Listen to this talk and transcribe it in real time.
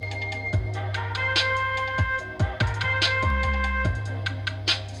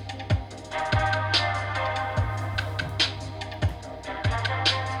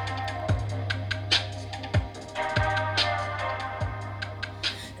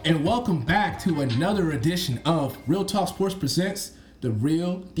And welcome back to another edition of Real Talk Sports Presents The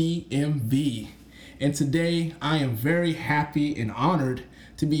Real DMV. And today I am very happy and honored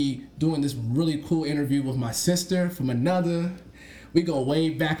to be doing this really cool interview with my sister from another. We go way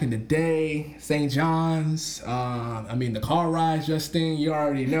back in the day, St. John's. The car rides, Justine, you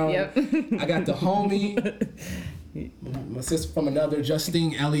already know. Yep. I got the homie, my sister from another,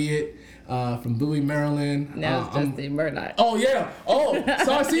 Justine Elliott. From Bowie, Maryland. Now it's Justine Murdoch. Oh, yeah. Oh,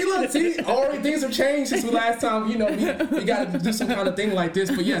 so see, already things have changed since the last time, we got to do some kind of thing like this.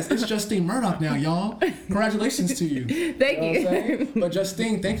 But yes, it's Justine Murdoch now, y'all. Congratulations to you. Thank you. But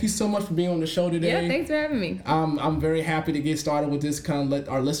Justine, thank you so much for being on the show today. Yeah, thanks for having me. I'm very happy to get started with this, kind of let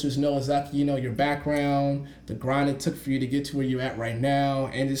our listeners know exactly, your background, the grind it took for you to get to where you're at right now,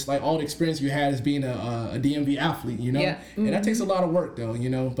 and just like all the experience you had as being a DMV athlete, Yeah. Mm-hmm. And that takes a lot of work though,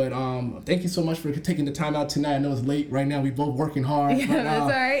 but thank you so much for taking the time out tonight. I know it's late right now. We both working hard. Yeah, but, that's all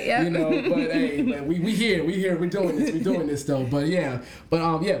right. Yeah. But hey, we here. We're doing this though. But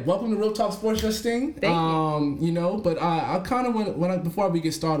welcome to Real Talk Sports, Justine. Thank you. But I kind of want before we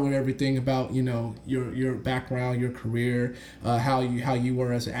get started with everything about your background, your career, how you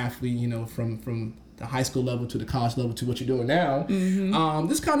were as an athlete, from the high school level to the college level to what you're doing now. Mm-hmm.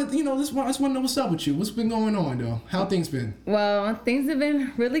 This kind of, I just want to know what's up with you. What's been going on, though? How things been? Well, things have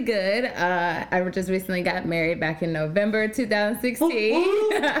been really good. I just recently got married back in November 2016.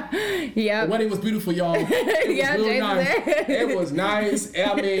 Yep. The wedding was beautiful, y'all. It was real nice. It was nice.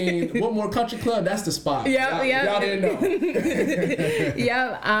 I mean, Whitmore Country Club, that's the spot. Yep. Y'all didn't know.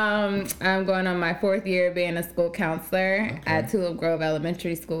 Yep. I'm going on my 4th year being a school counselor at Tulip Grove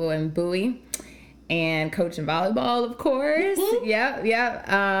Elementary School in Bowie. And coaching volleyball, of course. Mm-hmm. Yep.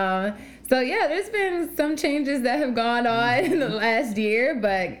 There's been some changes that have gone on in the last year,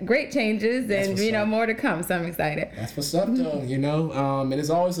 but great changes, and more to come. So I'm excited. That's what's up, though. And it's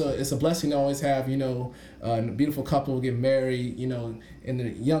always a blessing to always have a beautiful couple get married, in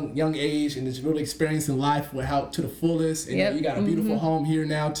the young age, and just really experiencing life to the fullest. And you got a beautiful home here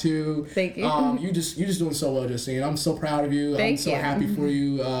now too. Thank you. You're just doing so well, Justine. I'm so proud of you. I'm so happy for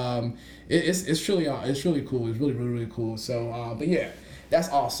you. It's really cool. It's really, really, really cool. So, that's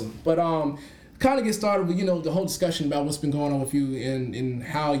awesome. But kind of get started with the whole discussion about what's been going on with you and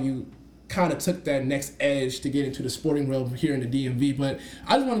how you kind of took that next edge to get into the sporting realm here in the DMV. But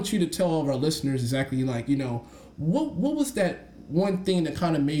I just wanted you to tell all of our listeners exactly what was that one thing that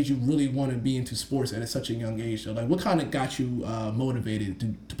kind of made you really want to be into sports at such a young age, though? Like, what kind of got you motivated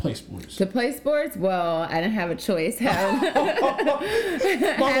to play sports? To play sports? Well, I didn't have a choice. Mama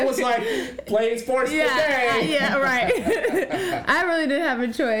was like, playing sports today. Yeah, right. I really didn't have a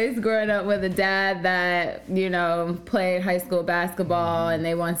choice growing up with a dad that, played high school basketball, and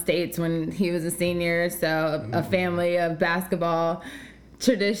they won states when he was a senior, so a family of basketball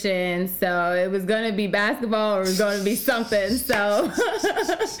tradition, so it was going to be basketball or it was going to be something. So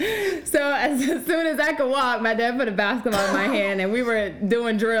as soon as I could walk, my dad put a basketball in my hand, and we were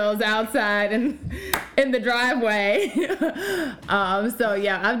doing drills outside and in the driveway.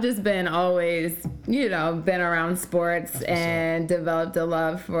 I've just been always, been around sports and developed a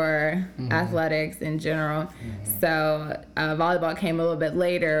love for athletics in general. So volleyball came a little bit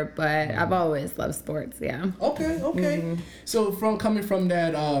later, but I've always loved sports. Yeah. Okay. So coming from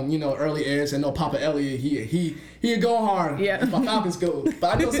that early age, I know Papa Elliott, he'd go hard. Yeah. My Falcons go.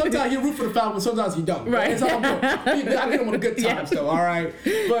 But I know sometimes he root for the Falcons, sometimes he don't. Right. It's all good. I get him on the good times though, all right?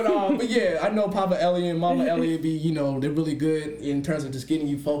 But I know Papa Elliott and Mama Elliott they're really good in terms of just getting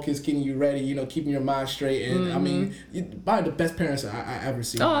you focused, getting you ready, keeping your mind straight. And I mean, you're probably the best parents I ever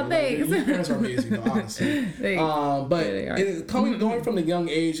seen. Oh, thanks. Your parents are amazing, though, honestly. Thanks. But going from the young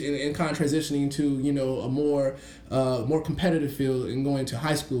age and kind of transitioning to, a more competitive field and going to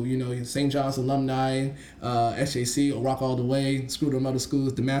high school, St. John's alumni, SJC, Rock all the way, screw them other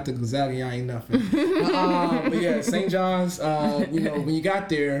schools, DeMatha, Gonzaga, I ain't nothing. St. John's, when you got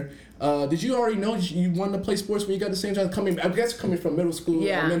there, did you already know you wanted to play sports when you got to St. John's? Coming from middle school,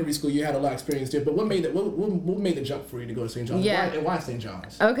 elementary school, you had a lot of experience there. But what made the jump for you to go to St. John's? Yeah. Why St.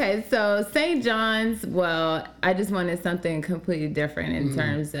 John's? Okay, so St. John's, well, I just wanted something completely different in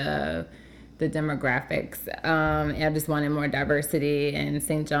terms of the demographics. I just wanted more diversity, and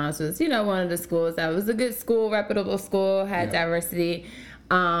St. John's was, one of the schools that was a good school, reputable school, had diversity.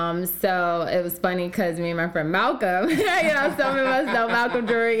 So it was funny because me and my friend Malcolm, some of us know Malcolm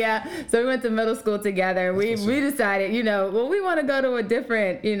Drury, so we went to middle school together. We decided, we want to go to a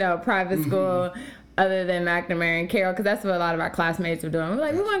different, private school. other than McNamara and Carroll, because that's what a lot of our classmates were doing. We're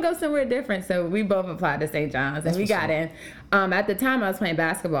like, we want to go somewhere different. So we both applied to St. John's, and we got in. At the time, I was playing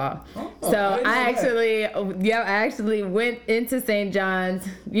basketball. So I actually went into St. John's,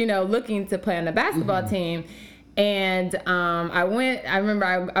 looking to play on the basketball team. And I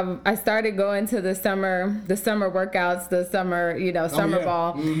remember I started going to the summer workouts, the summer, summer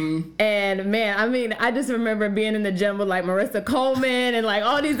ball. Mm-hmm. And man, I just remember being in the gym with like Marissa Coleman and like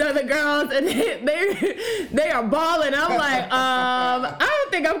all these other girls, and they are balling. I'm like, I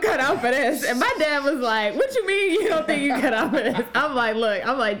don't think I'm cut out for this. And my dad was like, what you mean you don't think you cut out for this? I'm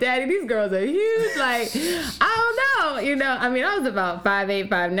like, Daddy, these girls are huge. Like, I don't know. I was about 5'8",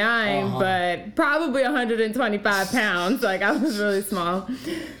 5'9", but probably 125 pounds. Like, I was really small.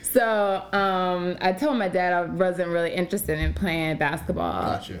 So I told my dad I wasn't really interested in playing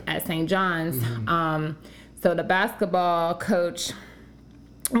basketball at St. John's. Mm-hmm. So the basketball coach,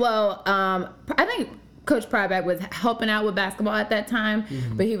 I think Coach Pryback was helping out with basketball at that time,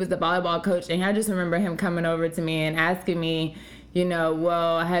 but he was the volleyball coach. And I just remember him coming over to me and asking me,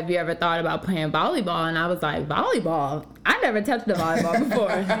 well, have you ever thought about playing volleyball? And I was like, volleyball? I never touched a volleyball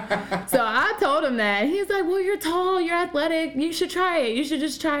before. So I told him that. And he's like, well, you're tall, you're athletic, you should try it. You should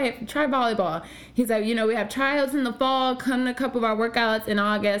just try it. Try volleyball. He's like, we have tryouts in the fall, come to a couple of our workouts in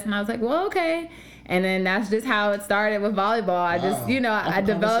August. And I was like, well, okay. And then that's just how it started with volleyball. I just, I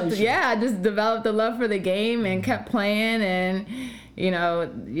just developed a love for the game and kept playing, and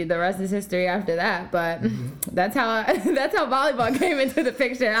the rest is history after that. But that's how volleyball came into the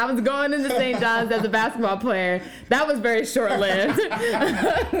picture. I was going into St. John's as a basketball player. That was very short-lived. I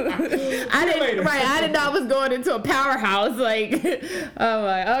did not was going into a powerhouse. Like, I'm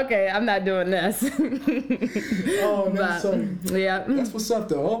like, okay, I'm not doing this. That's what's up,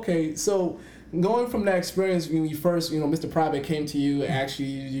 though. Okay, so going from that experience when you first, Mr. Pryback came to you, actually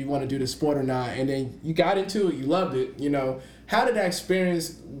you want to do the sport or not, and then you got into it, you loved it, how did that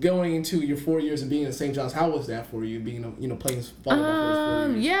experience going into your 4 years and being at St. John's, how was that for you, being, playing volleyball for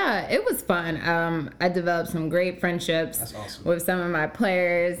 4 years? Yeah, it was fun. I developed some great friendships. That's awesome. With some of my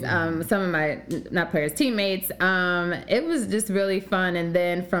players, some of my, not players, teammates. It was just really fun, and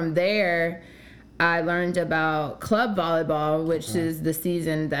then from there, I learned about club volleyball, which is the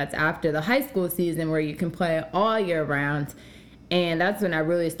season that's after the high school season where you can play all year round. And that's when I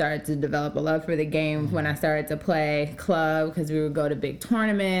really started to develop a love for the game, when I started to play club, because we would go to big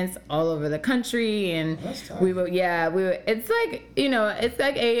tournaments all over the country, and we would, it's like, it's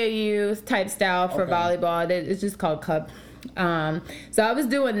like AAU type style for volleyball. It's just called club. So I was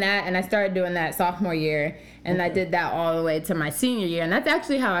doing that, and I started doing that sophomore year, and I did that all the way to my senior year, and that's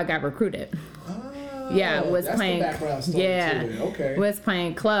actually how I got recruited. Was playing. Was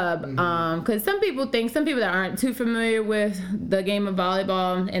playing club. Because some people that aren't too familiar with the game of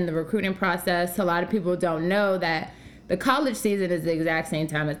volleyball and the recruiting process, a lot of people don't know that the college season is the exact same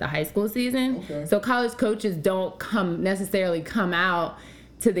time as the high school season. Okay. So college coaches don't necessarily come out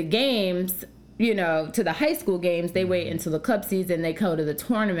to the games, to the high school games. They wait until the club season. They go to the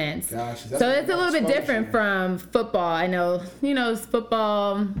tournaments. Gotcha. So it's a little bit different from football. I know,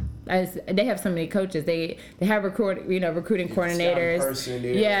 football. They have so many coaches. They have recruiting coordinators.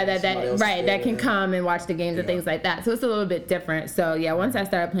 That can come and watch the games and things like that. So it's a little bit different. So once I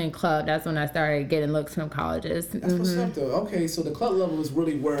started playing club, that's when I started getting looks from colleges. That's what's up, though. Okay, so the club level is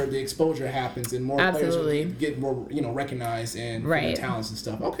really where the exposure happens, and more players get more recognized and their talents and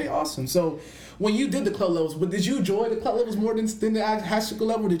stuff. Okay, awesome. So when you did the club levels, did you enjoy the club levels more than the high school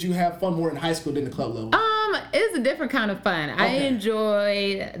level? Or did you have fun more in high school than the club level? It's a different kind of fun. Okay. I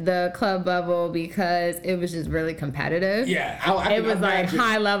enjoyed the club level because it was just really competitive. Yeah, it was like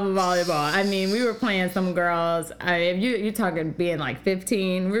high level volleyball. I mean, we were playing some girls. If you're talking being like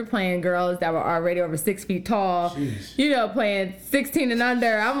 15, we were playing girls that were already over 6 feet tall. Jeez. Playing 16 and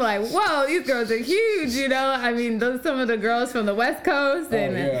under. I'm like, whoa, these girls are huge. I mean, those some of the girls from the West Coast,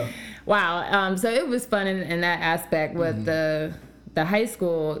 and wow. So it was fun in that aspect with the high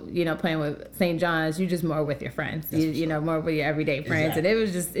school, playing with St. John's, you just more with your friends, more with your everyday friends. Exactly. And it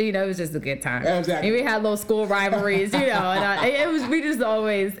was just, it was just a good time. Exactly. And we had little school rivalries, and we just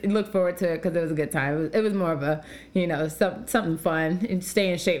always looked forward to it because it was a good time. It was more of a, something fun and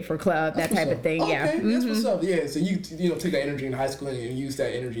stay in shape for club, that type of thing. Okay, that's what's up. Yeah, so you take that energy in high school and use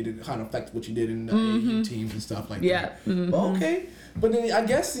that energy to kind of affect what you did in AAU teams and stuff like that. Okay. But then I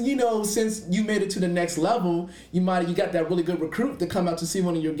guess, since you made it to the next level, you got that really good recruit to come out to see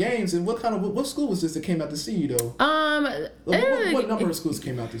one of your games. And what school was this that came out to see you, though? What number of schools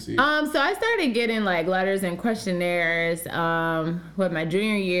came out to see you? So I started getting like letters and questionnaires with my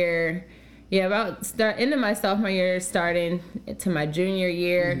junior year. about into my sophomore year, starting to my junior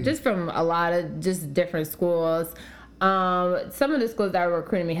year, just from a lot of just different schools. Some of the schools that were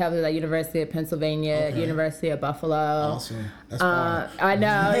recruiting me heavily, like University of Pennsylvania, University of Buffalo. Awesome. That's fun. I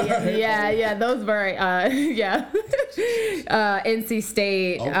know. Yeah. Those were, NC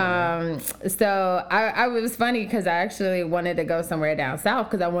State. Okay. So I was funny because I actually wanted to go somewhere down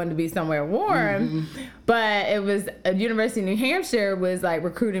south because I wanted to be somewhere warm. But it was University of New Hampshire was like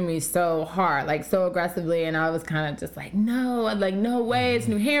recruiting me so hard, like so aggressively, and I was kind of just like, no way, it's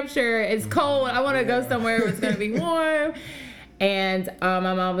New Hampshire, it's cold, I want to go somewhere where it's gonna be warm. And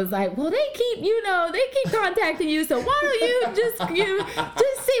my mom was like, well, they keep contacting you, so why don't you just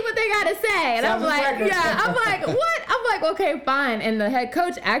see what they gotta say? And I'm like, what? I'm like, okay, fine. And the head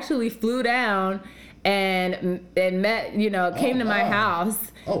coach actually flew down and met, came to my house.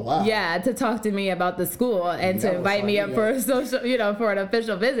 Oh, wow. Yeah, to talk to me about the school and to invite me up for a social, for an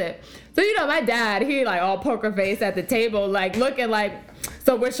official visit. So, my dad, he like all poker face at the table, like looking like,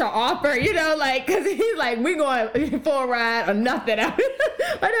 so what's your offer? Cause he's like, we going full ride or nothing. Like,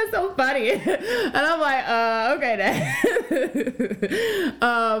 that's so funny. And I'm like, okay, Dad.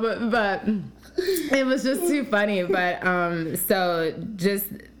 But it was just too funny. But,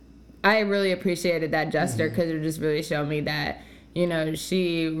 I really appreciated that gesture because it just really showed me that,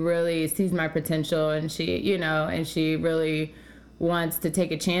 she really sees my potential and she really wants to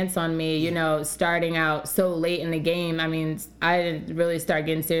take a chance on me, starting out so late in the game. I mean, I didn't really start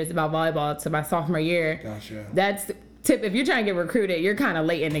getting serious about volleyball until my sophomore year. Gotcha. That's if you're trying to get recruited, you're kind of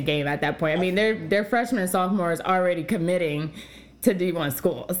late in the game at that point. I mean, they're freshmen and sophomores already committing to D1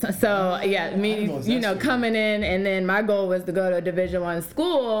 schools. So coming in, and then my goal was to go to a Division I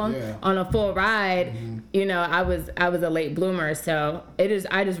school on a full ride. I was a late bloomer, so I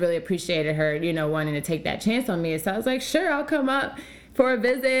just really appreciated her, wanting to take that chance on me. So I was like, sure, I'll come up for a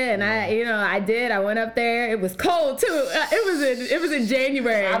visit, and I did. I went up there. It was cold too. It was in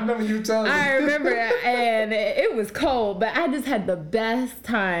January. I remember you telling me. I remember, and it was cold, but I just had the best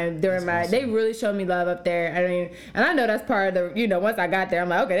time during They really showed me love up there. I mean, and I know that's part of the. Once I got there, I'm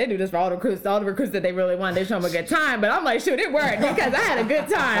like, okay, they do this for all the recruits that they really want. They show them a good time, but I'm like, shoot, it worked because I had a good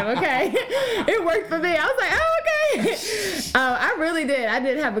time. Okay, it worked for me. I was like, oh, okay. I really did. I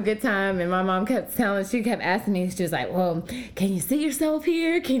did have a good time, and my mom kept asking me. She was like, well, can you see yourself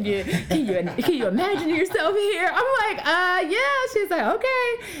here? Can you imagine yourself here? I'm like, yeah. She's like,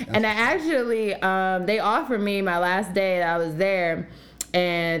 okay. And I actually, they offered me my last day that I was there,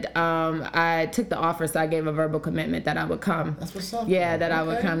 and I took the offer, so I gave a verbal commitment that I would come. That's what's up. Yeah, that I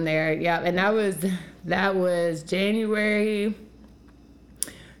would come there. Yeah, and that was January.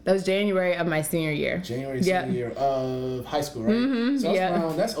 That was January of my senior year. Senior year of high school, right? Mm-hmm. So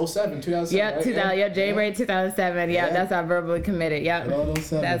that's 07, 2007, yeah, right? January 2007. Yeah, that's how I verbally committed. Yeah,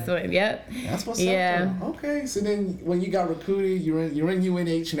 that's when. Yep. That's what's up. Okay, so then when you got recruited, you're in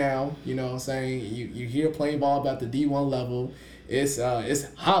UNH now. You know what I'm saying? You're here playing ball about the D1 level. It's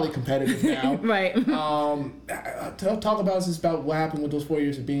highly competitive now. Right. Talk about what happened with those 4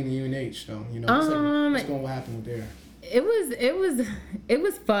 years of being in UNH, though. What happened there? It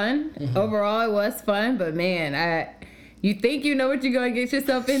was fun. Mm-hmm. Overall, it was fun. But man, you think you know what you're gonna get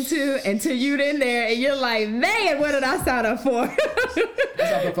yourself into until you're in there and you're like, man, what did I sign up for?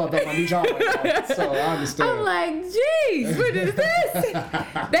 That's how I felt about my new job right now. So I understand. I'm like, geez, what is this?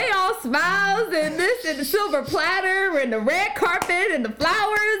 They all smiles and this and the silver platter and the red carpet and the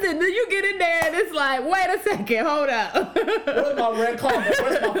flowers, and then you get in there and it's like, wait a second, hold up. Where's my red carpet?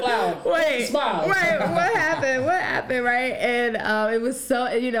 Where's my flower? Wait, smiles. Wait, what happened? What happened, right? And it was so,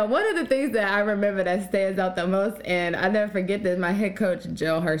 one of the things that I remember that stands out the most, and I never forget this, my head coach,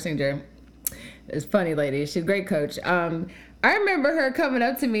 Jill Hersinger, is funny lady. She's a great coach. I remember her coming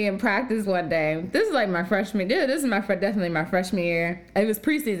up to me in practice one day. This is like my freshman year. This is definitely my freshman year. It was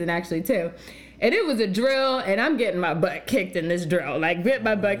preseason actually too. And it was a drill, and I'm getting my butt kicked in this drill, like get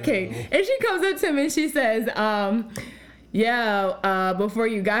my butt kicked. And she comes up to me and she says, before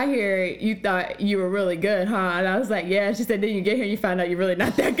you got here, you thought you were really good, huh? And I was like, yeah. She said, then you get here, you found out you're really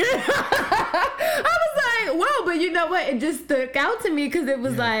not that good. I was like, whoa, but you know what? It just stuck out to me because it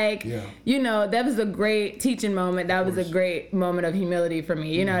was that was a great teaching moment. That was a great moment of humility for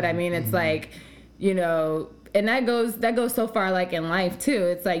me. You know what I mean? It's like, and that goes so far, like in life too.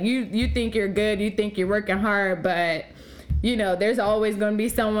 It's like you think you're good, you think you're working hard, but there's always going to be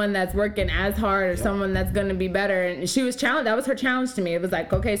someone that's working as hard or someone that's going to be better. And she was challenged. That was her challenge to me. It was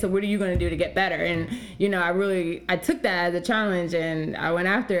like, okay, so what are you going to do to get better? And, I took that as a challenge and I went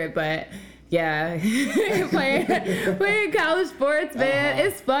after it. But, Yeah, playing college sports, man,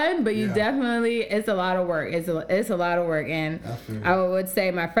 it's fun, but it's a lot of work. It's a lot of work, and I would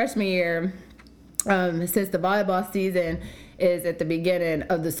say my freshman year, since the volleyball season is at the beginning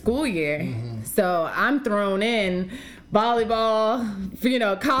of the school year, so I'm thrown in volleyball,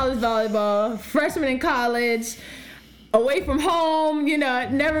 college volleyball, freshman in college, away from home.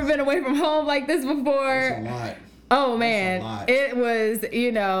 Never been away from home like this before. That's a lot. Oh man, it was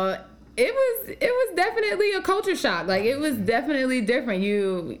it was definitely a culture shock. Like, it was definitely different.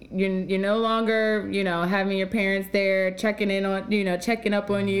 You're no longer, having your parents there checking up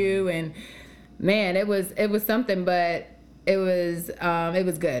on you, and man, it was something, but it was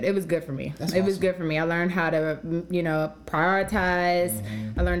good. It was good for me. It was good for me. I learned how to, prioritize.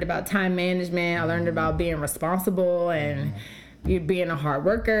 I learned about time management. I learned about being responsible and you being a hard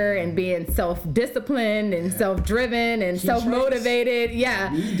worker and being self-disciplined and self-driven and self-motivated.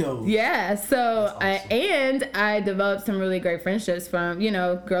 Yeah. So awesome. I developed some really great friendships from,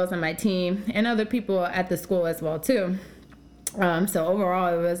 girls on my team and other people at the school as well too. So overall,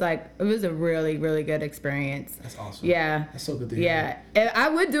 it was a really, really good experience. That's awesome. Yeah. That's so good to hear. Yeah. I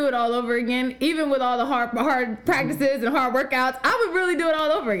would do it all over again, even with all the hard practices and hard workouts. I would really do it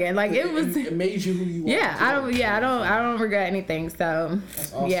all over again. Like, it made you who you are. I don't regret anything. So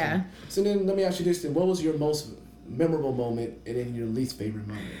that's awesome. Yeah. So then let me ask you this then. What was your most memorable moment and then your least favorite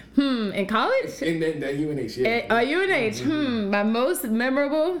moment? In college? In UNH, yeah. UNH, my most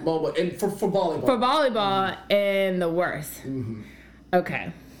memorable moment, and for volleyball. For volleyball, and the worst.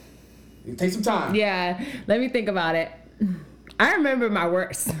 Okay. Take some time. Yeah, let me think about it. I remember my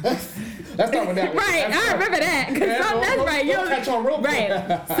worst. Let's start with that. Right, I remember that. That's right. You'll catch on real quick.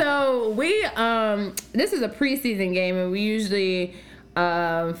 Right. So we, this is a preseason game, and we usually,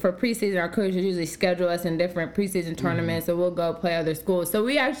 for preseason, our coaches usually schedule us in different preseason tournaments, so we'll go play other schools. So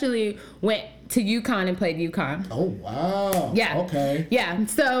we actually went to UConn and played UConn. Oh, wow. Yeah. Okay. Yeah,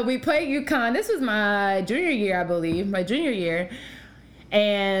 so we played UConn. This was my junior year, I believe,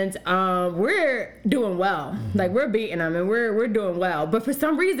 and we're doing well. Like, we're beating them, and we're doing well. But for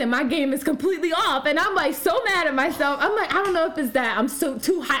some reason, my game is completely off, and I'm like so mad at myself. I'm like, I don't know if it's that I'm so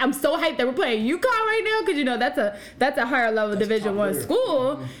too high. I'm so hyped that we're playing UConn right now, because that's a higher level Division I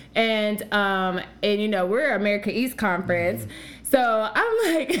school, and we're America East Conference. So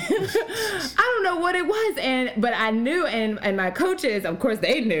I'm like, I don't know what it was, but I knew, and my coaches, of course,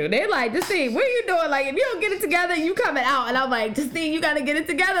 they knew. They're like, Justine, what are you doing? Like, if you don't get it together, you coming out. And I'm like, Justine, you got to get it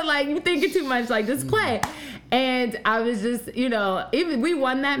together. Like, you thinking too much. Like, just play. And I was just, even we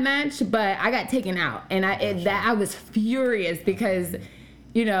won that match, but I got taken out, and I was furious because, up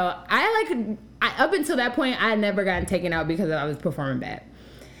until that point, I had never gotten taken out because I was performing bad.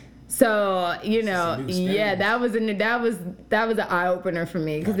 So, that was an eye opener for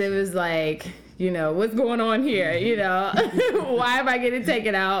me, because it was like, what's going on here? Why am I getting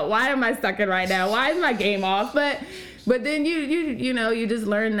taken out? Why am I stuck in right now? Why is my game off? But then you just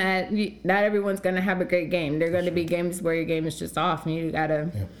learn that not everyone's gonna have a great game. There are gonna be games where your game is just off, and you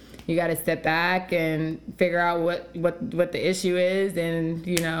gotta step back and figure out what the issue is, and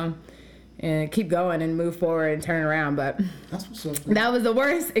and keep going and move forward and turn around. But that's what's up. That was the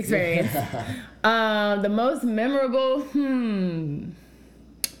worst experience. The most memorable,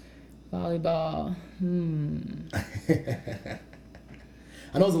 volleyball.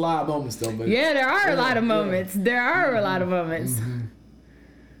 I know there's a lot of moments though, but yeah, there are a lot of moments. There are a lot of moments.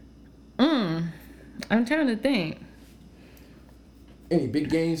 I'm trying to think. Any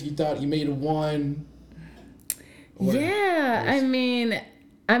big games you thought you may have won?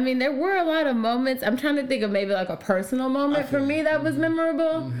 I mean, there were a lot of moments. I'm trying to think of maybe like a personal moment for me that was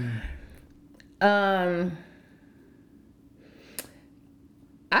memorable. I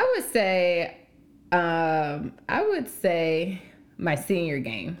would say my senior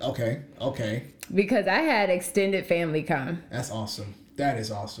game. Okay. Because I had extended family come. That's awesome. That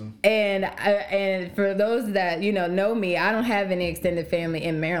is awesome. And for those that know me, I don't have any extended family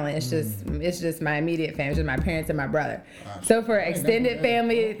in Maryland. It's just my immediate family, it's just my parents and my brother. So for extended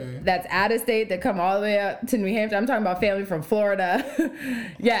family that's out of state that come all the way up to New Hampshire, I'm talking about family from Florida.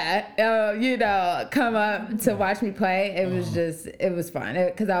 Come up to watch me play. It was fun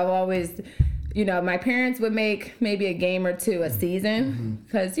because I've always. My parents would make maybe a game or two a season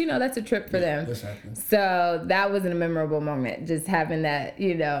because, that's a trip for them. So that was a memorable moment, just having that,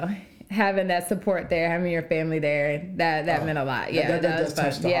 having that support there, having your family there, that meant a lot. Yeah, that was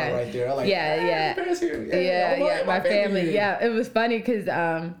fun. Yeah, right there. Like, my family. Yeah, it was funny because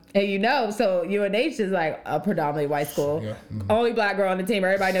and so UNH is like a predominantly white school. Yeah. Mm-hmm. Only black girl on the team.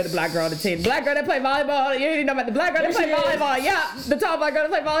 Everybody know the black girl on the team. Black girl that play volleyball. You didn't know about the black girl that play volleyball. Yeah, the tall black girl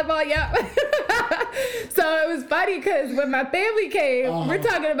that play volleyball. Yeah. So it was funny because when my family came, we're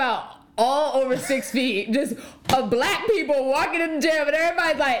talking about all over 6 feet, just black people walking in the gym, and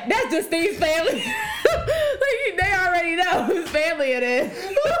everybody's like, "That's just Steve's family." Like they already know whose family it is.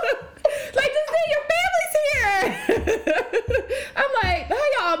 Like, just say your family's here. I'm like, how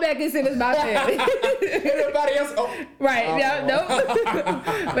y'all back and say this my family? Everybody else, right? Yeah, nope.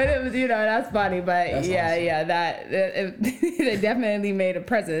 But it was, that's funny. But that's awesome. They definitely made a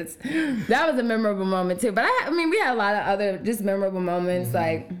presence. That was a memorable moment too. But we had a lot of other just memorable moments,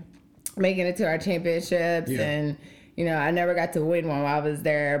 like making it to our championships and. I never got to win one while I was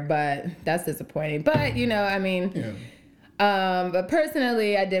there, but that's disappointing. But but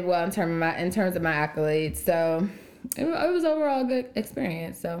personally, I did well in terms of my accolades. So it was overall a good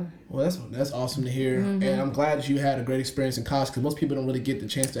experience. So that's awesome to hear, and I'm glad that you had a great experience in college because most people don't really get the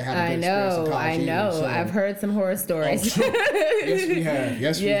chance to have a good experience in college. I know. So. I've heard some horror stories. Yes, we have.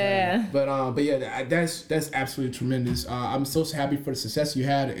 Yes, we have. But yeah, that's absolutely tremendous. I'm so happy for the success you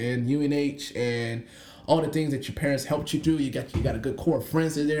had in UNH and all the things that your parents helped you do. You got a good core of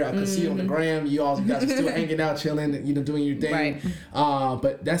friends in there. I could see on the gram. You guys are still hanging out, chilling, doing your thing. Right.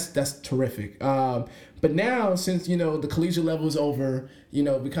 But that's terrific. But now, since the collegiate level is over, we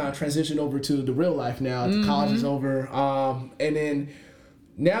kind of transitioned over to the real life now. The college is over, and then.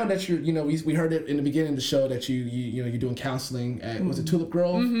 Now that you're, we heard it in the beginning of the show that you're doing counseling at was it Tulip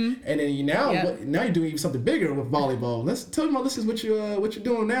Grove, and then now you're doing even something bigger with volleyball. Let's tell them this is what you're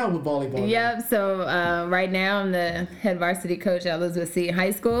doing now with volleyball. Yep. So right now I'm the head varsity coach at Elizabeth Seton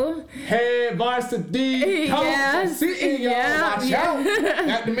High School. Head varsity coach Seton, y'all. Watch out.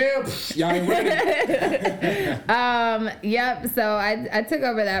 At the mill, y'all ain't ready. Yep. So I took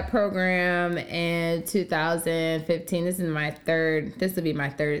over that program in 2015. This will be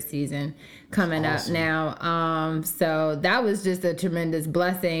my third season coming up now. So that was just a tremendous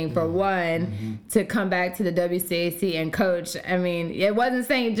blessing for one to come back to the WCAC and coach. It wasn't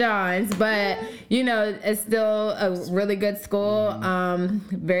St. John's, but it's still a really good school.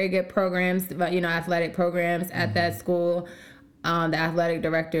 Very good programs, athletic programs at that school. The athletic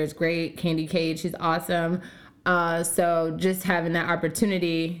director is great, Candy Cage. She's awesome. So just having that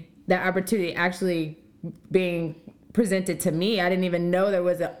opportunity actually being presented to me. I didn't even know there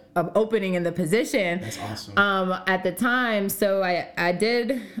was an opening in the position. That's awesome. At the time, so I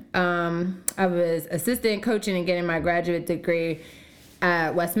did. I was assistant coaching and getting my graduate degree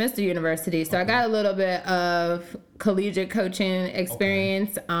at Westminster University. So I got a little bit of collegiate coaching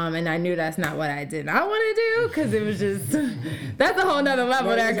experience, and I knew that's not what I did not want to do because it was just that's a whole nother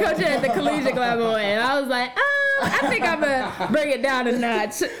level there, coaching at the collegiate level, and I was like, I think I'm gonna bring it down a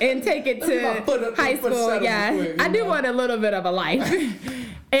notch and take it to high school. Yeah, I do want a little bit of a life.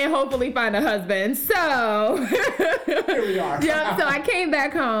 And hopefully find a husband. So here we are. Yep. So I came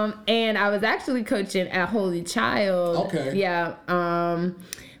back home and I was actually coaching at Holy Child. Okay. Yeah.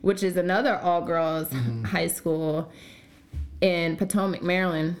 Which is another all girls high school in Potomac,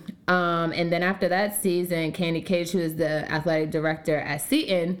 Maryland. And then after that season, Candy Cage, who is the athletic director at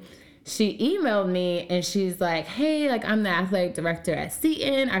Seton, she emailed me and she's like, hey, I'm the athletic director at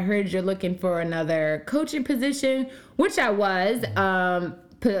Seton. I heard you're looking for another coaching position, which I was.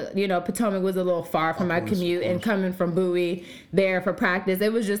 Potomac was a little far from my commute, and coming from Bowie there for practice,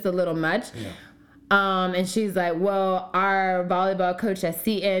 it was just a little much. Yeah. And she's like, well, our volleyball coach at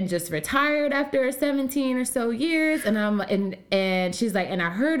Seton just retired after 17 or so years. And she's like, and I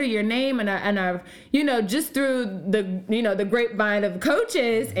heard of your name and I've, just through the grapevine of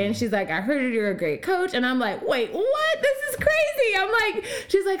coaches. And she's like, I heard you're a great coach. And I'm like, wait, what? This is crazy. I'm like,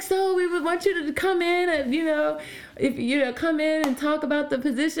 she's like, so we would want you to come in and, if come in and talk about the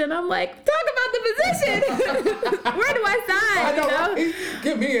position. I'm like, talk about the position. Where do I sign? I know.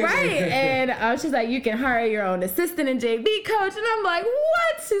 Get me in. Right. And she's like, you can hire your own assistant and JV coach. And I'm like,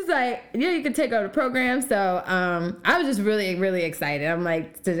 what? She's like, yeah, you can take over the program. So I was just really, really excited. I'm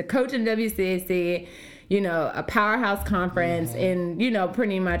like, to coach in WCAC, a powerhouse conference in,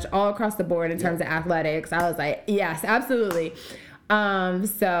 pretty much all across the board in terms of athletics. I was like, yes, absolutely.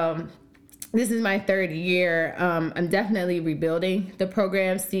 So this is my third year. I'm definitely rebuilding the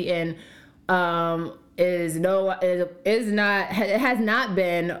program. Seton has not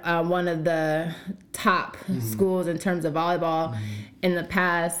been one of the top schools in terms of volleyball in the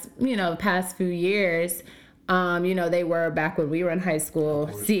past few years. You know, they were back when we were in high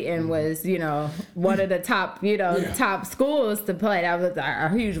school. Seton was, you know, one of the top, you know, top schools to play. That was a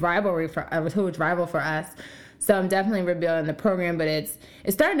huge rival for us. So I'm definitely rebuilding the program, but it's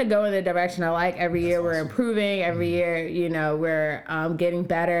starting to go in the direction I like. Every year we're improving. Every year, you know, we're getting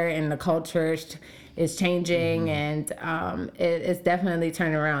better, and the culture is changing, and it's definitely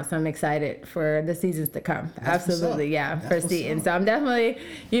turning around. So I'm excited for the seasons to come. Absolutely, for Seton. So I'm definitely,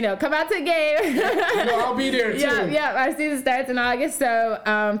 you know, come out to the game. I'll be there too. Yeah. Our season starts in August, so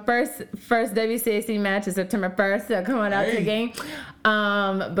first WCAC match is September 1st. So come on out to the game.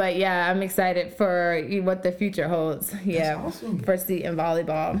 But yeah, I'm excited for what the future holds. Yeah, that's awesome. For Seton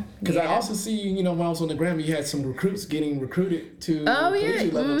volleyball. Because I also see, you know, when I was on the Grammy, you had some recruits getting recruited to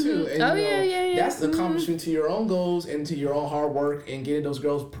collegiate level too. And, that's the accomplishment to your own goals and to your own hard work and getting those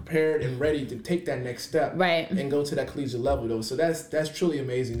girls prepared and ready to take that next step. Right. And go to that collegiate level though. So that's truly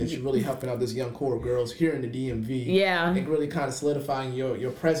amazing that you're really helping out this young core of girls here in the DMV. Yeah. And really kind of solidifying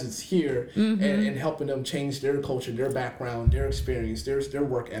your presence here and helping them change their culture, their background, their experience, their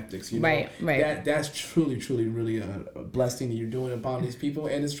work ethics. You know, right. That's truly really a blessing that you're doing upon these people,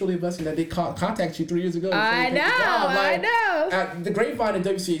 and it's truly a blessing that they contacted you 3 years ago. I know. The grapevine at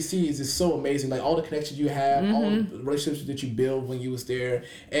WCAC is so amazing. Like all the connections you have, all the relationships that you build when you was there,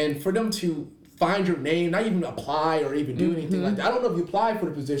 and for them to find your name, not even apply or even do anything like that. I don't know if you applied for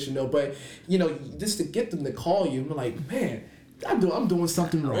the position though, but you know, just to get them to call you, I'm like, man, I'm doing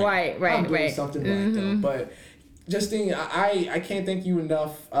something right. I'm doing something right though. But Justine, I can't thank you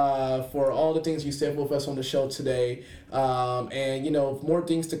enough for all the things you said with us on the show today. And, you know, more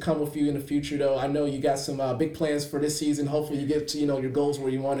things to come with you in the future, though. I know you got some big plans for this season. Hopefully you get to, you know, your goals where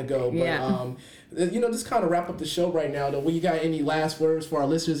you want to go. But, you know, just kind of wrap up the show right now, though. Well, you got any last words for our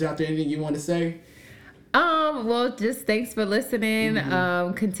listeners out there? Anything you want to say? Well, just thanks for listening.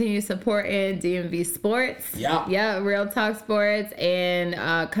 Continue supporting DMV Sports. Yeah, Real Talk Sports, and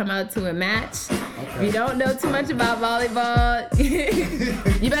come out to a match. If you don't know too much about volleyball,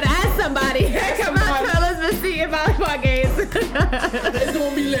 you better ask somebody. Come out to Elizabeth Seton volleyball games. It's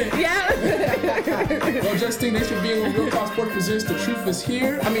gonna be lit. Yeah. Well, Justine, thanks for being on Real Talk Sports Presents The Truth Is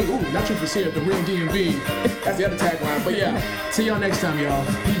Here. I mean, not Truth Is Here, The Real DMV. That's the other tagline. But yeah, see y'all next time, y'all.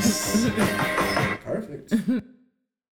 Peace. Perfect.